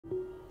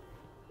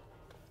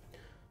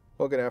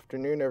Well, good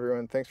afternoon,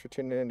 everyone. Thanks for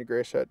tuning in to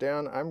Gray Shot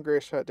Down. I'm Gray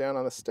Shot Down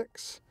on the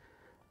sticks,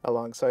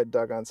 alongside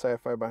Doug on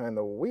Sci-Fi behind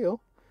the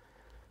wheel.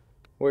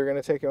 We're going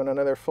to take you on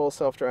another full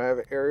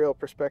self-drive aerial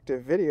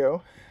perspective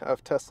video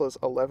of Tesla's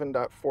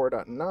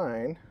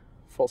 11.4.9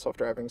 full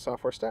self-driving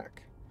software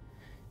stack.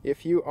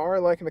 If you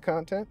are liking the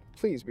content,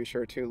 please be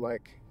sure to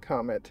like,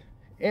 comment,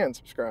 and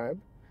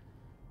subscribe.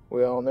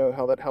 We all know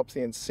how that helps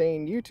the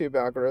insane YouTube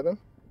algorithm,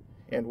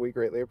 and we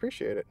greatly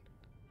appreciate it.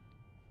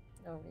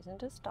 No reason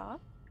to stop.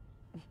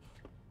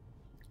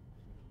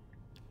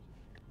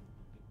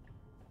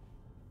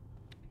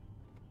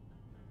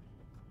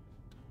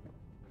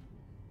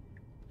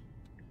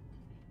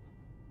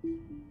 I'm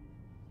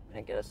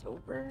gonna get us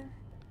over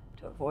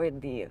to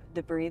avoid the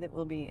debris that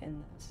will be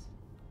in this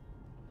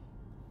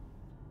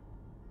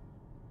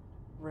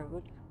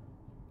road.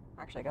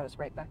 Actually, I got us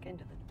right back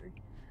into the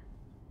debris.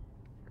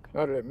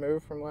 Oh, did it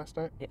move from last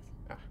night? Yes.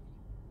 Ah.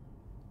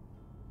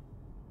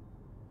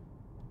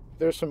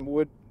 There's some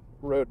wood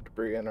road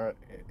debris in our...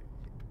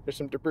 There's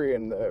some debris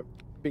in the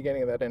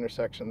beginning of that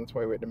intersection. That's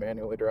why we had to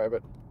manually drive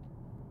it.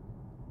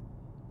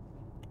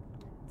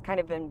 It's kind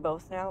of in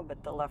both now,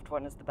 but the left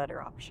one is the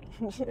better option.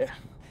 Yeah.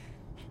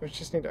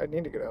 I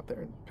need to get out there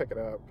and pick it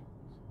up.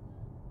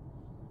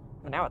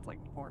 Well, now it's like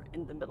more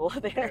in the middle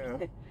of there.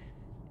 Yeah.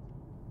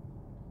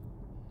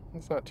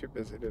 It's not too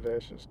busy today. I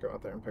should just go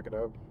out there and pick it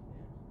up.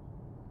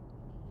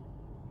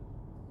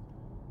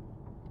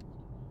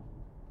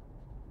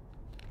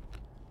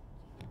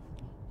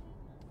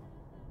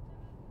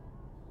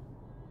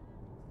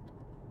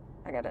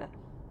 I gotta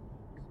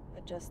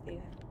adjust the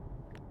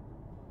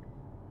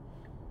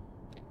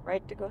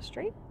right to go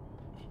straight.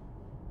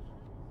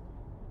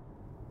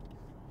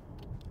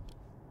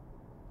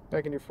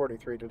 I can do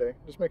 43 today.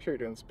 Just make sure you're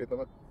doing the speed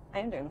limit. I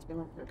am doing the speed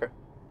limit. Okay.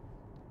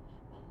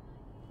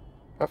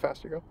 How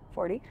fast do you go?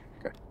 40.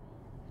 Okay.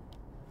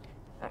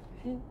 Alright.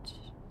 I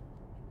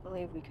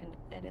believe we can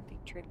edit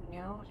the trim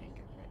now and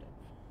get rid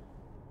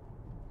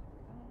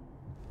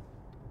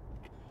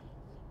of.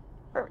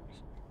 Perfect.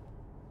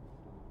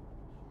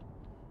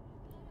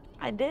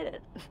 I did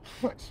it.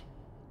 Nice.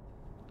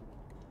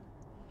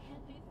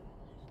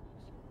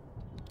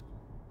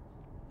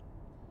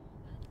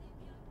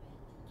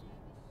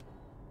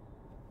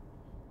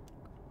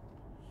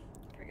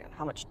 I forget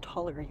how much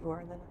taller you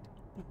are than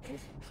I.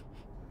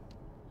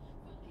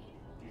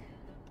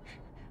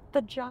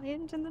 The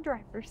giant in the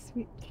driver's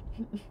seat.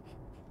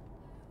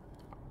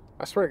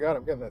 I swear to God,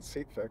 I'm getting that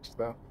seat fixed,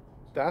 though.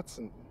 That's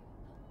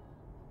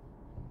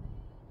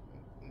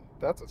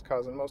what's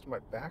causing most of my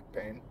back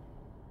pain.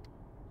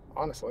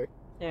 Honestly.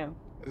 Yeah.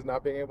 Is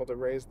not being able to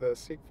raise the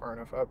seat far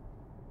enough up.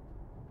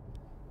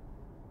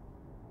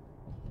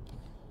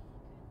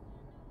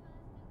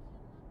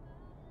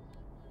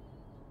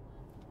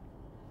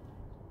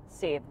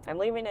 See, I'm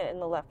leaving it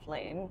in the left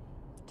lane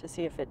to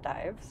see if it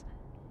dives.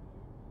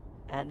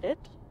 And it.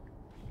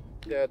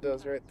 Yeah, it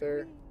does right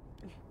there.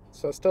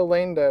 So still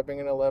lane diving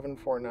in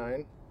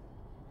 11.4.9.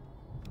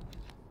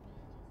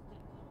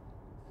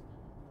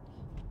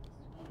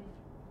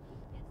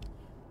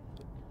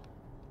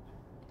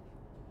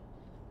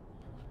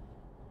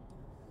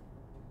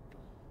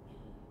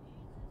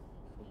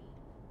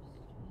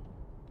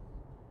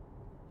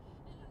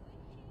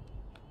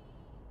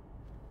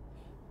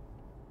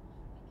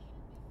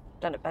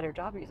 Done a better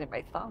job using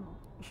my thumb.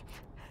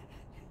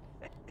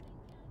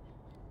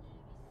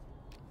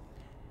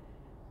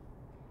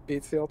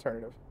 Beats the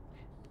alternative.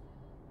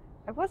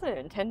 I wasn't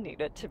intending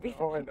it to be.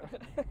 Oh, I know.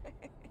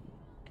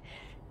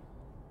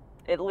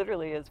 It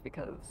literally is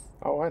because.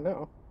 Oh, I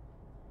know.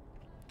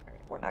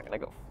 Alright, we're not gonna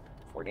go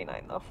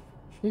 49 though.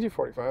 You do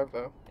 45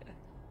 though. Yeah.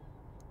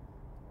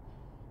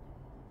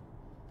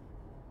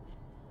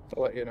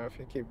 I'll let you know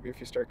if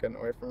you start getting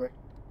away from me.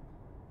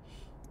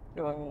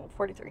 Doing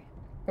 43.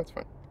 That's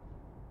fine.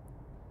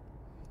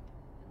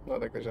 I don't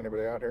think there's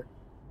anybody out here.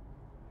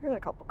 There's a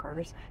couple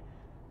cars.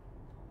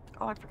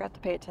 Oh, I forgot to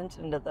pay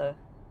attention to the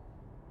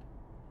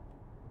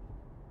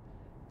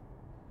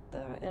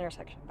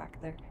intersection back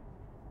there.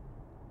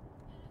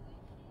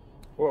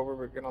 What were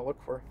we gonna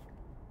look for?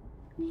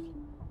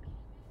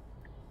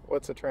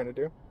 What's it trying to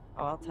do?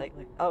 Oh, I'll tell you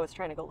later. Oh, it's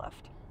trying to go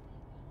left.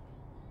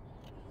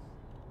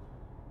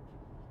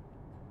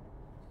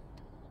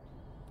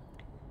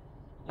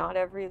 Not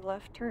every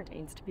left turn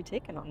needs to be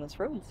taken on this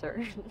road, sir.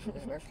 Yeah,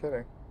 no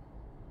kidding.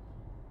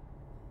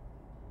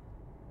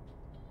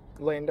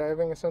 Lane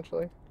diving,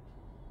 essentially?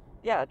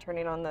 Yeah,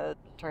 turning on the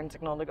turn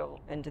signal to go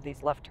into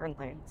these left turn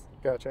lanes.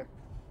 Gotcha.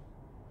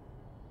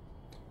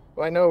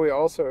 Well, I know we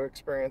also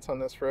experience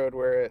on this road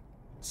where it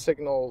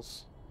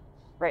signals...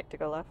 Right to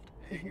go left?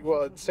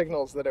 Well, it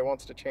signals that it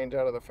wants to change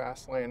out of the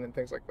fast lane and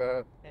things like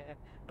that. Yeah,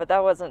 but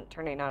that wasn't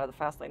turning out of the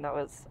fast lane. That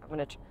was, I'm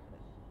gonna,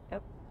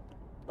 yep,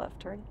 left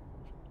turn.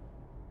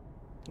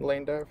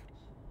 Lane dive?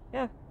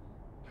 Yeah.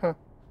 Huh.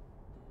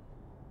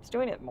 It's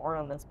doing it more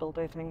on this build,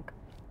 I think.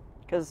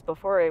 Because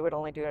before it would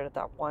only do it at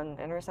that one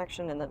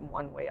intersection and then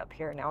one way up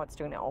here. Now it's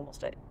doing it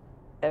almost at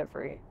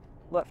every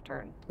left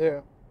turn. Yeah.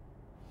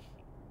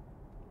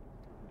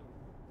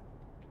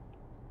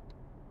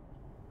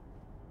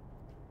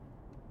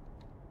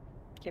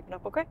 Keeping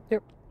up okay?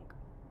 Yep.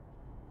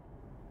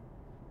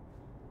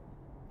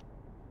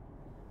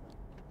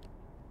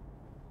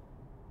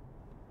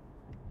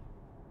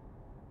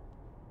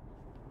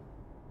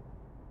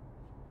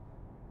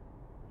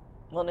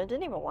 Well, and it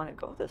didn't even want to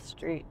go this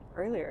street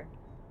earlier.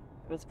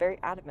 It was very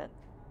adamant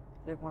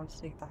that it wanted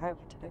to take the highway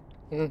today.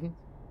 Mm-hmm.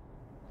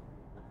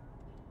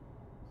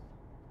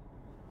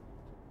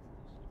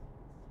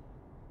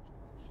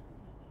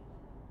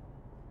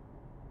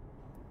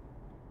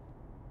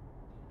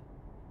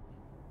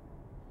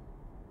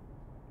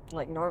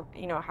 Like,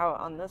 you know how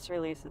on this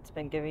release it's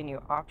been giving you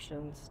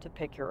options to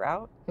pick your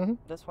route? Mm-hmm.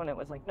 This one it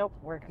was like, nope,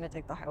 we're going to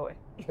take the highway.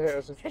 Yeah, it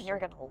was And you're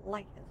going to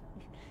like it.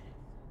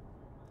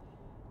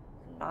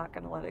 I'm not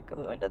going to let it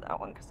go into that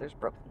one because there's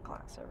broken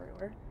glass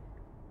everywhere.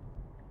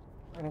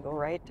 We're going to go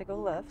right to go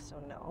left, so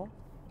no.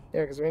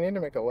 Yeah, because we need to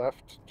make a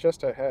left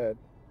just ahead.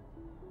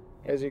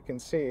 As you can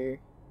see,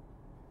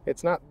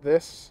 it's not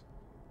this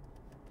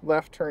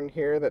left turn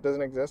here that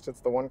doesn't exist, it's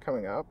the one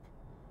coming up.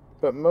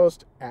 But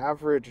most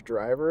average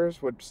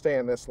drivers would stay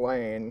in this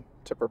lane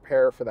to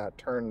prepare for that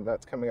turn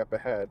that's coming up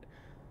ahead.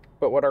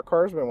 But what our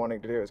car's been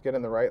wanting to do is get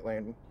in the right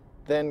lane,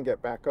 then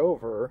get back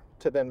over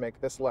to then make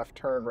this left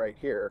turn right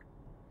here.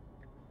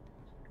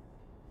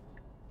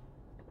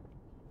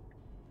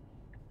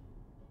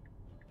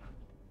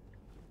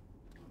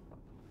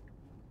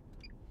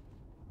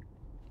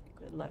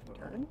 Good left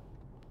turn.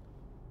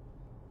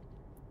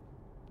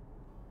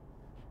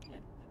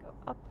 And go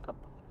up, up.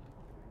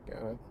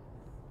 Got it.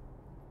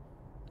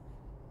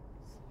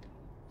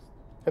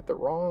 Hit the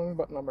wrong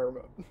button on my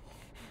remote.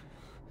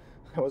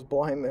 I was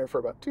blind there for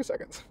about 2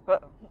 seconds.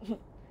 Uh-oh.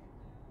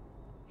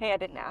 Hey, I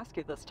didn't ask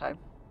you this time.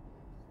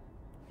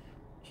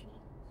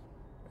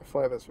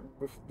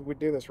 We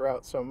do this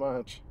route so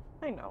much.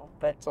 I know,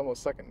 but It's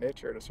almost second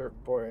nature at a certain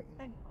point.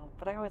 I know,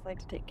 but I always like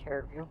to take care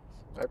of you.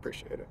 I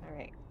appreciate it. All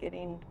right, we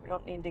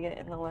don't need to get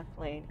in the left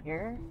lane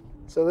here.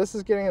 So this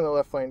is getting in the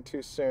left lane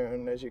too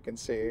soon, as you can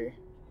see.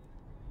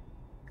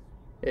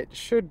 It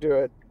should do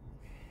it.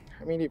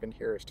 I mean, even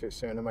here is too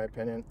soon, in my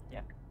opinion.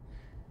 Yeah.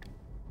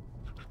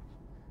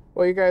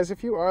 Well, you guys,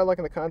 if you are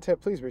liking the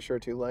content, please be sure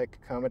to like,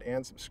 comment,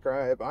 and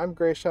subscribe. I'm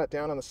Gray Shot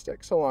Down on the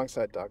Sticks,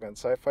 alongside Doggone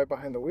Sci-Fi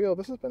behind the wheel.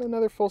 This has been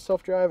another full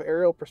self-drive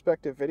aerial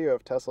perspective video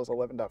of Tesla's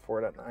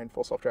 11.4.9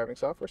 full self-driving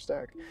software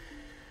stack.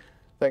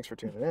 Thanks for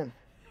tuning in.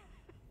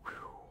 Whew.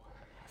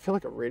 I feel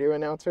like a radio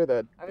announcer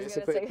that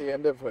basically at the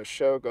end of a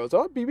show goes,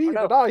 oh, BB,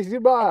 no. da, da,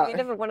 You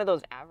never one of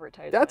those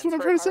advertisements. That's what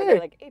I'm trying to say.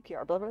 Like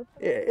APR, blah, blah, blah.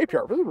 Yeah,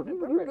 APR,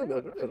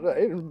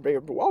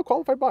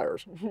 well-qualified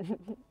buyers.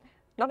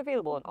 Not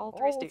available in all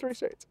three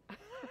states.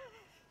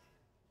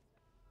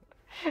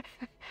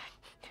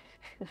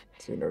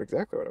 So you know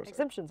exactly what I was saying.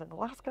 Exemptions in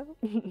Alaska,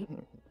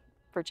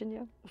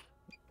 Virginia.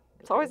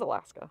 It's always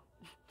Alaska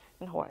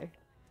and Hawaii.